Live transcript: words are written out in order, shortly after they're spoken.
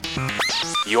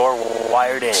You're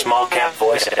wired in.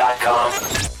 SmallCapVoice.com.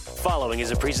 Following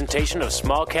is a presentation of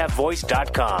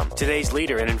SmallCapVoice.com, today's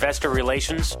leader in investor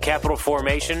relations, capital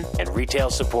formation, and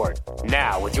retail support.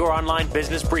 Now, with your online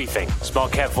business briefing,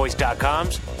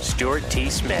 SmallCapVoice.com's Stuart T.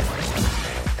 Smith.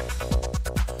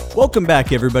 Welcome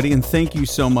back, everybody, and thank you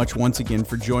so much once again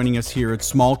for joining us here at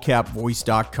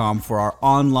SmallCapVoice.com for our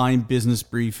online business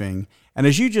briefing. And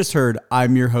as you just heard,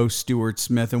 I'm your host, Stuart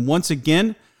Smith, and once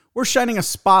again, we're shining a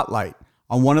spotlight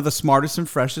on one of the smartest and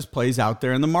freshest plays out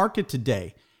there in the market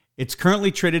today. It's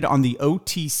currently traded on the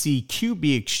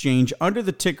OTCQB exchange under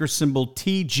the ticker symbol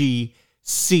TGCB,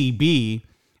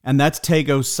 and that's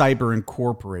Tego Cyber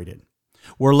Incorporated.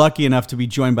 We're lucky enough to be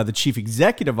joined by the Chief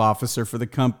Executive Officer for the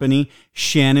company,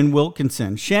 Shannon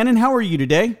Wilkinson. Shannon, how are you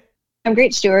today? I'm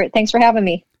great, Stuart. Thanks for having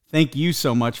me. Thank you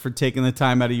so much for taking the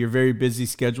time out of your very busy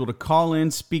schedule to call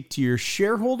in, speak to your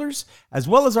shareholders, as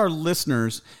well as our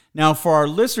listeners. Now, for our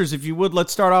listeners, if you would,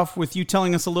 let's start off with you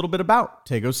telling us a little bit about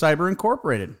Tego Cyber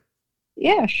Incorporated.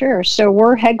 Yeah, sure. So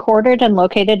we're headquartered and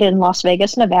located in Las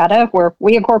Vegas, Nevada, where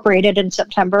we incorporated in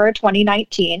September of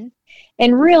 2019.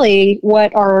 And really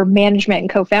what our management and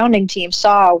co-founding team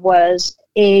saw was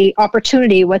a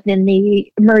opportunity within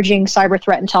the emerging cyber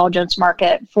threat intelligence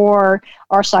market for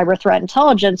our cyber threat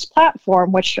intelligence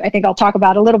platform, which I think I'll talk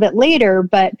about a little bit later,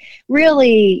 but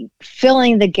really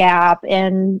filling the gap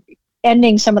and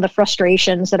ending some of the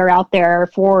frustrations that are out there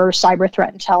for cyber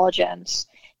threat intelligence.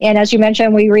 And as you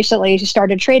mentioned, we recently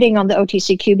started trading on the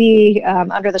OTCQB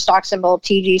under the stock symbol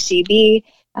TGCB.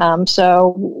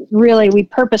 So really, we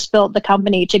purpose-built the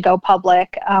company to go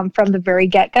public from the very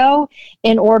get-go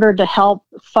in order to help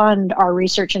fund our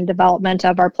research and development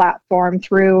of our platform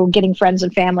through getting friends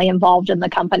and family involved in the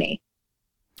company.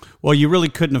 Well, you really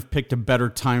couldn't have picked a better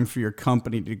time for your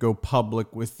company to go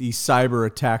public with these cyber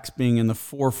attacks being in the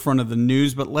forefront of the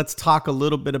news. But let's talk a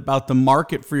little bit about the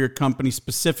market for your company.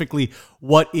 Specifically,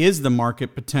 what is the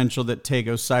market potential that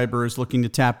Tego Cyber is looking to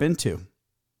tap into?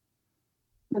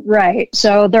 Right.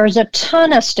 So there's a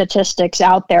ton of statistics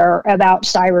out there about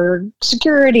cyber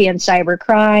security and cyber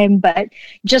crime, but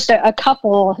just a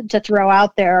couple to throw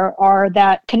out there are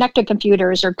that connected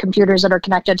computers or computers that are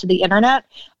connected to the internet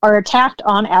are attacked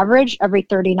on average every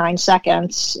 39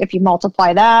 seconds. If you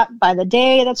multiply that by the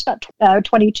day, that's about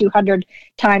 2,200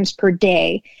 times per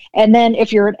day. And then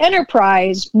if you're an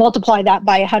enterprise, multiply that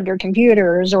by 100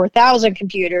 computers or 1,000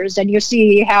 computers, and you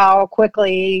see how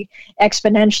quickly,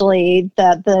 exponentially,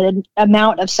 the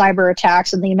amount of cyber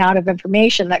attacks and the amount of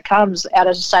information that comes at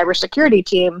a cybersecurity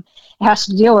team has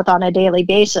to deal with on a daily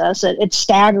basis. It's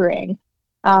staggering.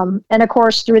 And of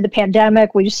course, through the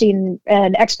pandemic, we've seen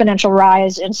an exponential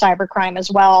rise in cybercrime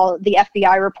as well. The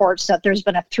FBI reports that there's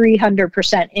been a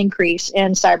 300% increase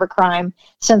in cybercrime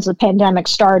since the pandemic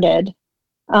started.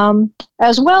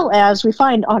 As well as we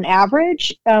find on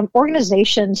average,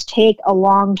 organizations take a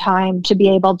long time to be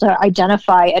able to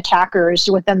identify attackers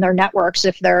within their networks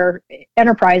if their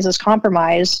enterprise is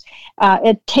compromised.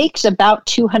 It takes about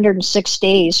 206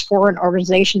 days for an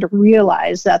organization to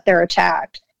realize that they're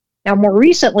attacked. Now, more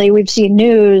recently, we've seen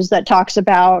news that talks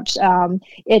about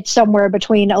it's somewhere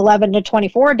between 11 to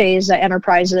 24 days that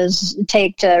enterprises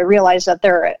take to realize that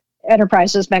their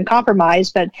enterprise has been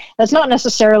compromised, but that's not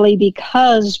necessarily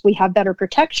because we have better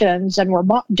protections and we're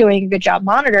doing a good job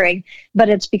monitoring, but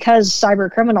it's because cyber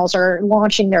criminals are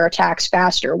launching their attacks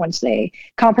faster once they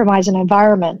compromise an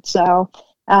environment. So,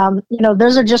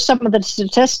 those are just some of the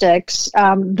statistics.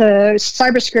 The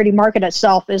cybersecurity market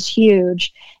itself is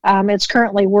huge. It's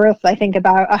currently worth, I think,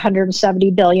 about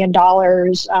 $170 billion.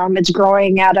 It's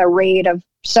growing at a rate of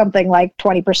something like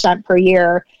 20% per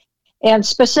year. And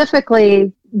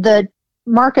specifically, the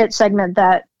market segment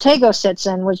that Tego sits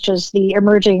in, which is the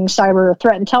emerging cyber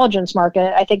threat intelligence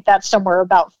market, I think that's somewhere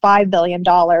about $5 billion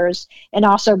and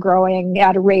also growing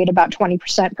at a rate about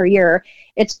 20% per year.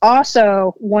 It's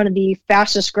also one of the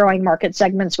fastest growing market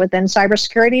segments within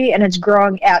cybersecurity, and it's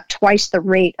growing at twice the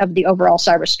rate of the overall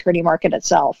cybersecurity market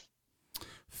itself.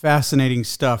 Fascinating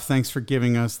stuff. Thanks for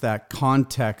giving us that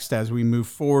context as we move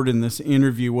forward in this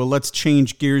interview. Well, let's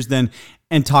change gears then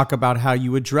and talk about how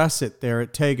you address it there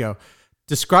at Tego.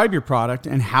 Describe your product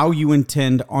and how you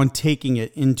intend on taking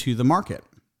it into the market.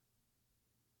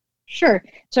 Sure.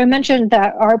 So I mentioned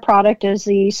that our product is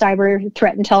the cyber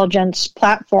threat intelligence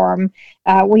platform.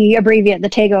 We abbreviate the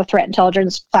Tego Threat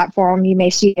Intelligence Platform. You may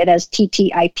see it as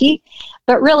TTIP.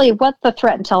 But really what the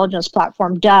Threat Intelligence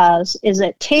Platform does is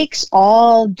it takes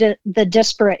all the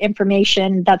disparate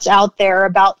information that's out there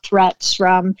about threats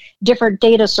from different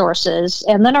data sources,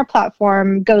 and then our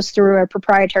platform goes through a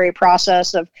proprietary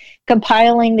process of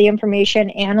compiling the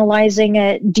information, analyzing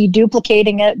it,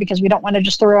 deduplicating it, because we don't want to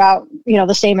just throw out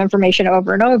the same information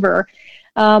over and over.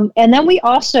 And then we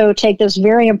also take this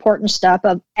very important step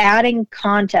of adding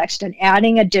context and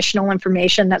adding additional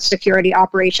information that security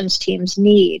operations teams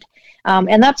need.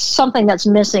 And that's something that's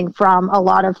missing from a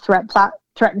lot of threat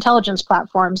intelligence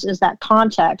platforms, is that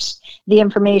context, the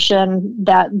information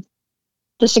that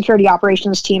the security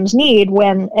operations teams need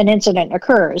when an incident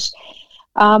occurs.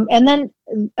 And then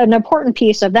an important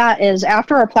piece of that is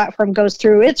after our platform goes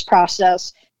through its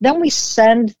process, then we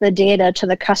send the data to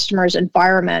the customer's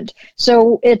environment.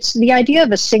 So it's the idea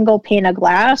of a single pane of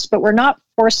glass, but we're not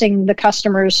forcing the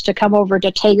customers to come over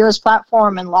to Tego's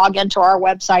platform and log into our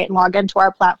website and log into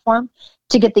our platform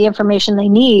to get the information they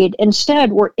need.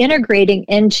 Instead, we're integrating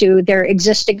into their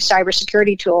existing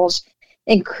cybersecurity tools,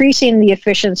 increasing the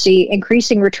efficiency,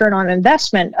 increasing return on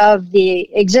investment of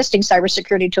the existing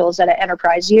cybersecurity tools that an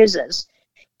enterprise uses.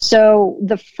 So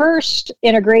the first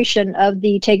integration of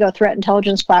the Tego Threat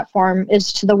Intelligence Platform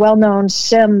is to the well-known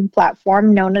SIEM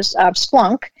platform known as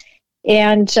Splunk.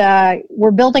 And we're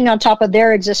building on top of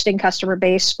their existing customer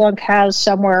base. Splunk has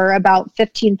somewhere about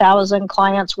 15,000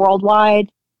 clients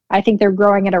worldwide. I think they're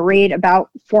growing at a rate about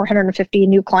 450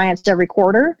 new clients every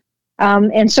quarter.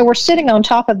 And so we're sitting on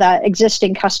top of that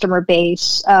existing customer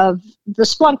base of the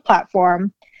Splunk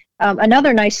platform.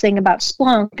 Another nice thing about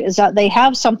Splunk is that they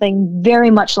have something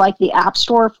very much like the App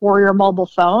Store for your mobile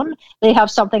phone. They have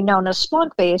something known as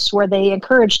Splunk Base, where they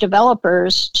encourage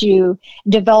developers to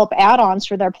develop add-ons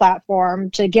for their platform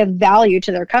to give value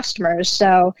to their customers.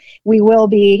 So we will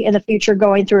be in the future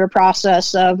going through a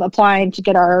process of applying to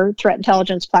get our threat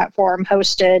intelligence platform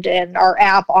hosted and our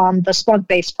app on the Splunk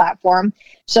Base platform,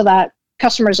 so that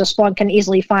customers of Splunk can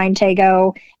easily find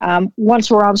Tego.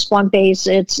 Once we're on Splunk Base,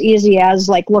 it's easy as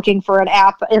like looking for an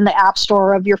app in the App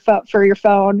Store of your for your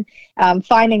phone,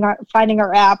 finding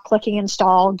our app, clicking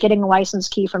install, getting a license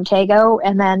key from Tego,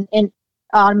 and then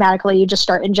automatically you just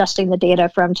start ingesting the data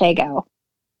from Tego.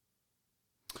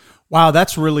 Wow,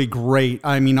 that's really great.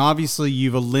 I mean, obviously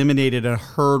you've eliminated a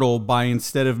hurdle by,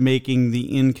 instead of making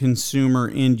the end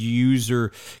consumer, end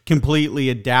user completely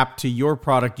adapt to your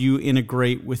product, you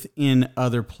integrate within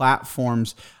other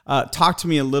platforms. Talk to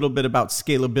me a little bit about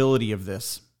scalability of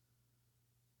this.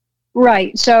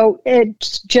 Right. So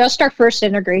it's just our first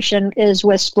integration is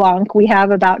with Splunk. We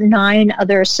have about 9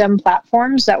 other SIEM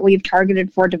platforms that we've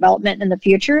targeted for development in the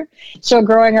future. So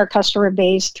growing our customer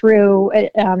base through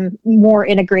more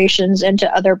integrations into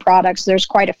other products. There's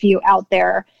quite a few out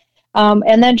there.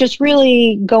 And then just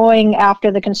really going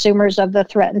after the consumers of the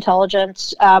threat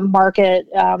intelligence market,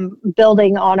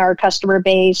 building on our customer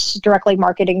base, directly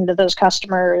marketing to those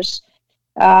customers.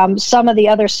 Some of the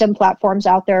other SIEM platforms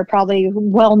out there are probably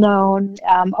well known.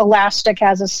 Elastic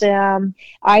has a SIEM,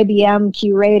 IBM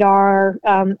QRadar,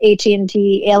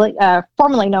 AT&T,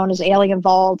 formerly known as Alien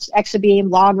Vault,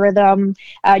 Exabeam, Logarithm,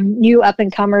 new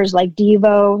up-and-comers like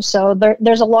Devo. So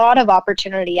there's a lot of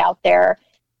opportunity out there.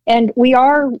 And we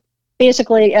are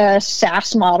basically a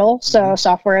SaaS model, so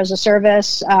software as a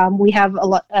service. We have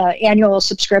an annual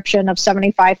subscription of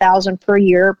 $75,000 per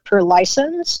year per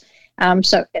license.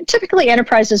 So typically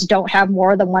enterprises don't have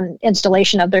more than one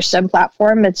installation of their SIEM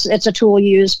platform. It's a tool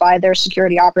used by their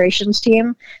security operations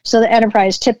team. So the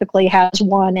enterprise typically has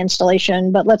one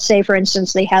installation, but let's say, for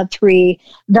instance, they had 3,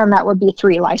 then that would be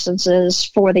 3 licenses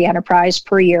for the enterprise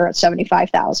per year at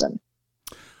 $75,000.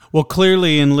 Well,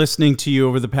 clearly, in listening to you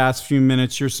over the past few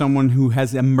minutes, you're someone who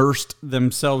has immersed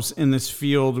themselves in this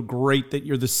field. Great that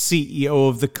you're the CEO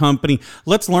of the company.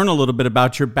 Let's learn a little bit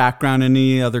about your background and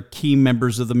any other key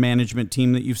members of the management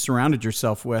team that you've surrounded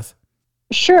yourself with.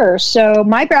 Sure. So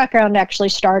my background actually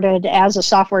started as a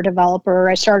software developer.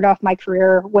 I started off my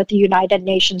career with the United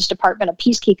Nations Department of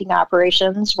Peacekeeping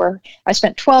Operations, where I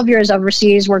spent 12 years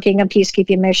overseas working on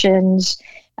peacekeeping missions.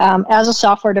 As a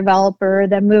software developer,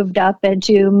 then moved up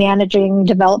into managing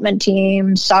development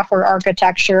teams, software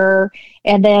architecture,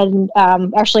 and then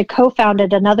actually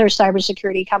co-founded another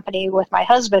cybersecurity company with my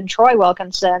husband, Troy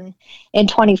Wilkinson, in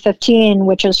 2015,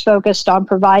 which is focused on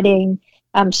providing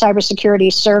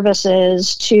cybersecurity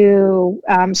services to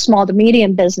small to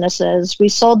medium businesses. We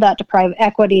sold that to private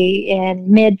equity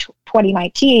in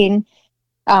mid-2019.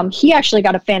 He actually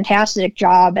got a fantastic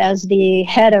job as the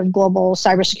head of global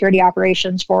cybersecurity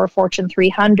operations for Fortune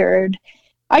 300.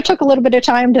 I took a little bit of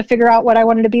time to figure out what I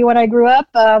wanted to be when I grew up,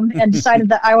 and decided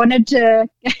that I wanted to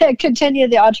continue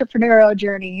the entrepreneurial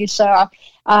journey. So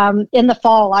in the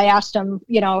fall, I asked him,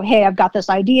 hey, I've got this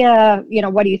idea.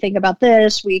 What do you think about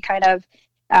this? We kind of,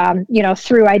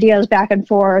 threw ideas back and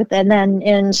forth. And then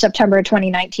in September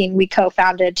 2019, we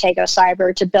co-founded Tego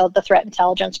Cyber to build the threat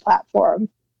intelligence platform.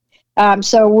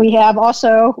 So we have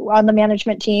also on the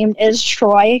management team is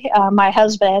Troy, my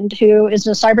husband, who is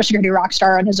a cybersecurity rock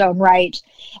star in his own right.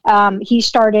 He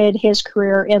started his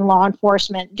career in law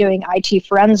enforcement doing IT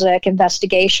forensic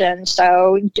investigations.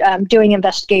 So doing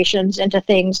investigations into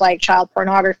things like child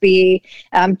pornography,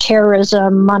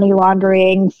 terrorism, money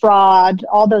laundering, fraud,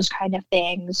 all those kind of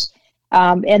things.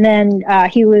 And then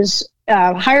he was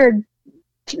hired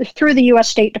through the U.S.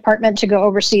 State Department to go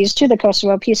overseas to the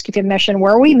Kosovo peacekeeping mission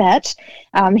where we met.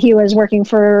 He was working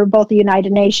for both the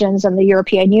United Nations and the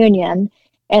European Union.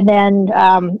 And then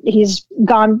he's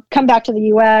come back to the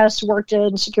U.S., worked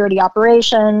in security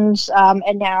operations,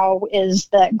 and now is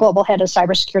the global head of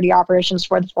cybersecurity operations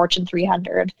for the Fortune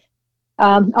 300.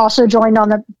 Also joined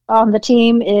on the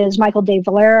team is Michael De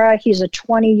Valera. He's a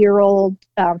 20-year-old,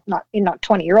 not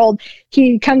 20-year-old.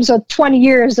 He comes with 20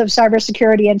 years of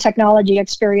cybersecurity and technology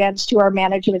experience to our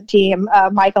management team.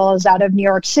 Michael is out of New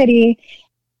York City,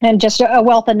 and just a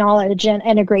wealth of knowledge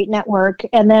and a great network.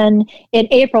 And then in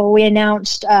April, we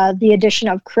announced the addition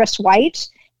of Chris White,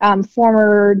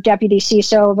 former deputy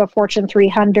CISO of a Fortune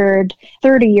 300,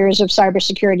 30 years of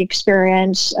cybersecurity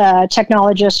experience,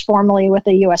 technologist formerly with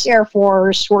the U.S. Air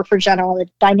Force, worked for General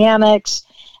Dynamics.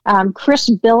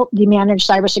 Chris built the managed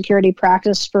cybersecurity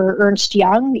practice for Ernst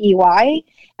Young, EY,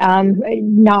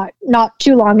 not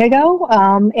too long ago.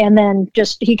 And then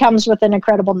he comes with an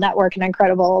incredible network and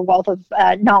incredible wealth of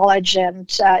knowledge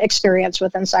and experience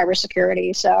within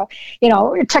cybersecurity. So,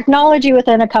 technology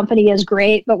within a company is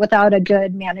great, but without a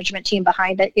good management team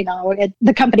behind it,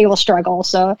 the company will struggle.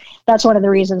 So that's one of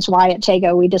the reasons why at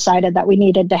Tego we decided that we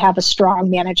needed to have a strong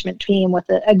management team with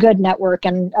a good network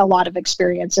and a lot of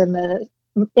experience in the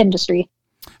industry.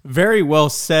 Very well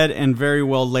said and very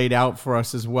well laid out for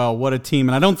us as well. What a team.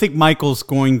 And I don't think Michael's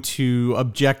going to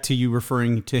object to you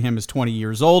referring to him as 20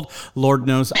 years old. Lord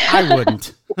knows I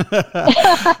wouldn't.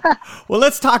 Well,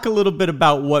 let's talk a little bit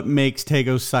about what makes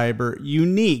Tego Cyber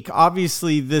unique.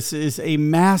 Obviously, this is a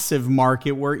massive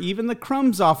market where even the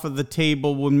crumbs off of the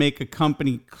table will make a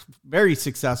company very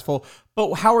successful.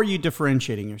 But how are you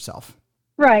differentiating yourself?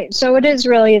 Right. So it is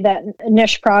really that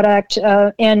niche product.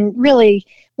 And really,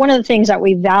 one of the things that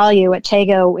we value at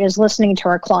Tego is listening to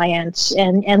our clients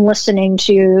and listening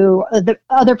to the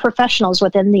other professionals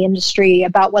within the industry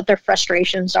about what their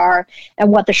frustrations are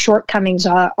and what the shortcomings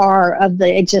are of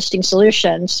the existing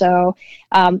solution. So,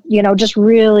 just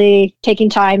really taking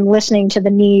time, listening to the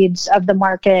needs of the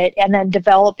market, and then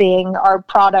developing our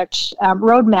product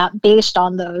roadmap based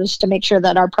on those to make sure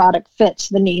that our product fits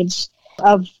the needs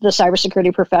of the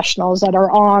cybersecurity professionals that are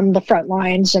on the front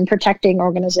lines and protecting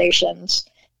organizations.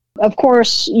 Of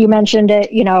course, you mentioned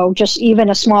it, just even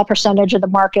a small percentage of the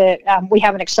market, we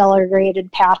have an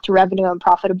accelerated path to revenue and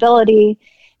profitability.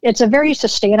 It's a very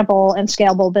sustainable and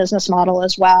scalable business model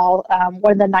as well.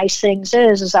 One of the nice things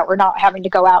is that we're not having to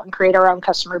go out and create our own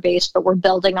customer base, but we're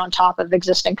building on top of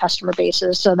existing customer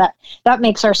bases. So that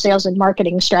makes our sales and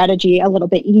marketing strategy a little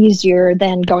bit easier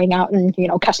than going out and,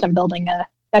 custom building a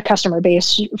customer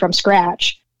base from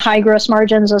scratch. High gross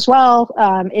margins as well.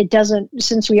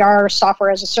 Since we are software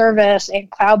as a service and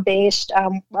cloud-based,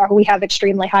 we have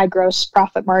extremely high gross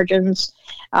profit margins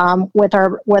with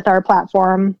our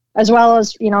platform, as well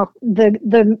as,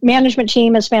 the management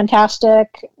team is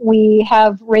fantastic. We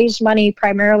have raised money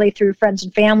primarily through friends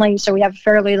and family, so we have a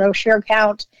fairly low share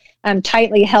count,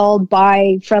 tightly held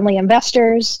by friendly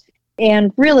investors.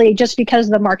 And really, just because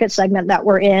of the market segment that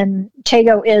we're in,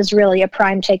 Tego is really a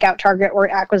prime takeout target or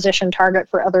acquisition target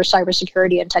for other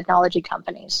cybersecurity and technology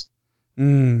companies.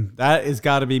 That has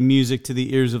got to be music to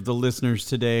the ears of the listeners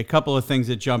today. A couple of things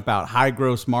that jump out: high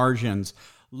gross margins,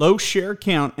 low share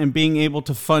count, and being able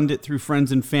to fund it through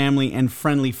friends and family and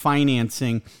friendly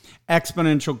financing,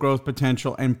 exponential growth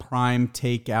potential, and prime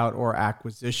takeout or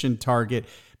acquisition target.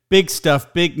 Big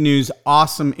stuff, big news.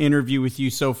 Awesome interview with you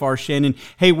so far, Shannon.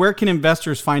 Hey, where can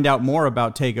investors find out more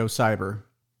about Tego Cyber?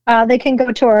 They can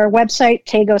go to our website,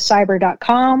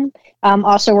 TegoCyber.com.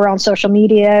 Also, we're on social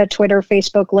media, Twitter,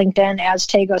 Facebook, LinkedIn as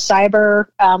Tego Cyber.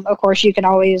 Of course, you can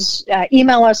always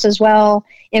email us as well,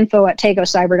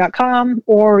 info@TegoCyber.com,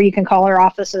 or you can call our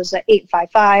offices at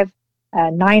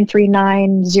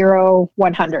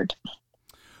 855-939-0100.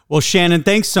 Well, Shannon,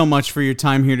 thanks so much for your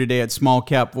time here today at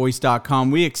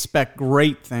SmallCapVoice.com. We expect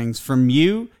great things from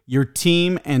you, your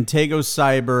team, and Tego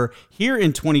Cyber here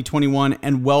in 2021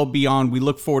 and well beyond. We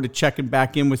look forward to checking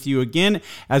back in with you again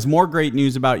as more great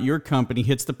news about your company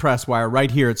hits the press wire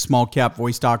right here at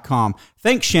SmallCapVoice.com.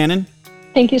 Thanks, Shannon.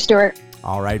 Thank you, Stuart.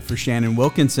 All right, for Shannon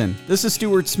Wilkinson, this is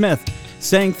Stuart Smith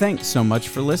saying thanks so much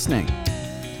for listening.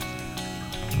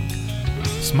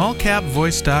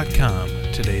 SmallCapVoice.com,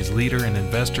 today's leader in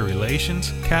investor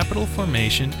relations, capital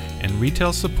formation, and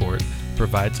retail support,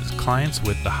 provides its clients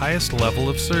with the highest level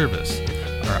of service.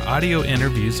 Our audio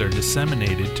interviews are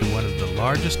disseminated to one of the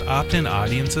largest opt-in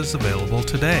audiences available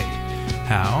today.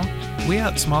 How? We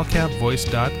at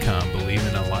SmallCapVoice.com believe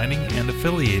in aligning and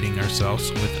affiliating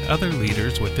ourselves with other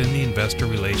leaders within the investor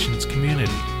relations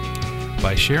community.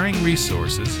 By sharing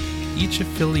resources, each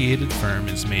affiliated firm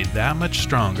is made that much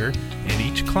stronger and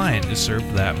each client is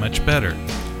served that much better.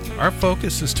 Our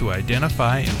focus is to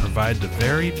identify and provide the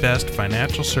very best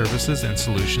financial services and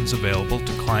solutions available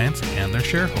to clients and their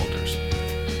shareholders.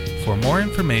 For more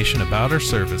information about our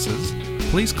services,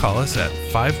 please call us at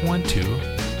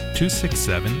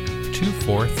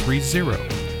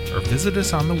 512-267-2430 or visit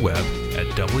us on the web at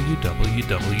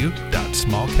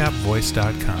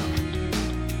www.smallcapvoice.com.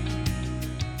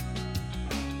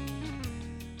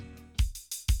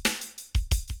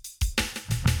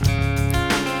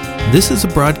 This is a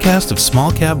broadcast of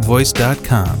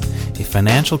SmallCapVoice.com, a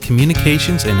financial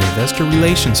communications and investor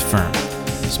relations firm.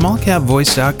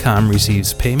 SmallCapVoice.com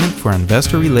receives payment for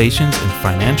investor relations and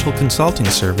financial consulting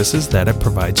services that it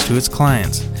provides to its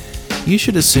clients. You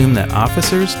should assume that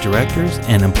officers, directors,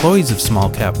 and employees of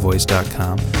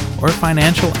SmallCapVoice.com or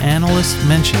financial analysts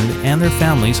mentioned and their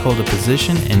families hold a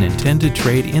position and intend to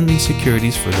trade in these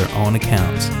securities for their own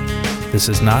accounts. This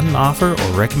is not an offer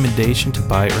or recommendation to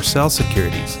buy or sell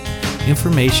securities.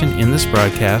 Information in this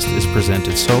broadcast is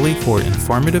presented solely for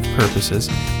informative purposes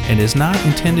and is not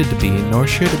intended to be, nor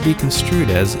should it be construed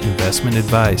as, investment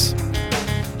advice.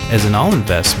 As in all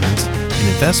investments, an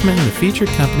investment in the featured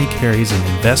company carries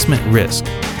an investment risk.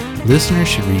 Listeners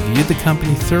should review the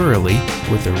company thoroughly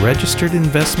with a registered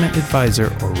investment advisor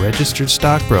or registered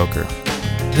stockbroker.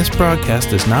 This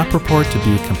broadcast does not purport to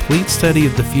be a complete study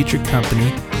of the featured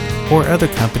company or other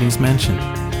companies mentioned.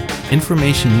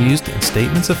 Information used and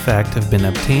statements of fact have been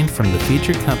obtained from the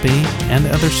featured company and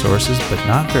other sources but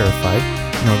not verified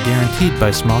nor guaranteed by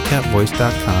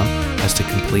SmallCapVoice.com as to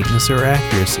completeness or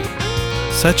accuracy.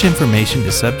 Such information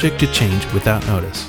is subject to change without notice.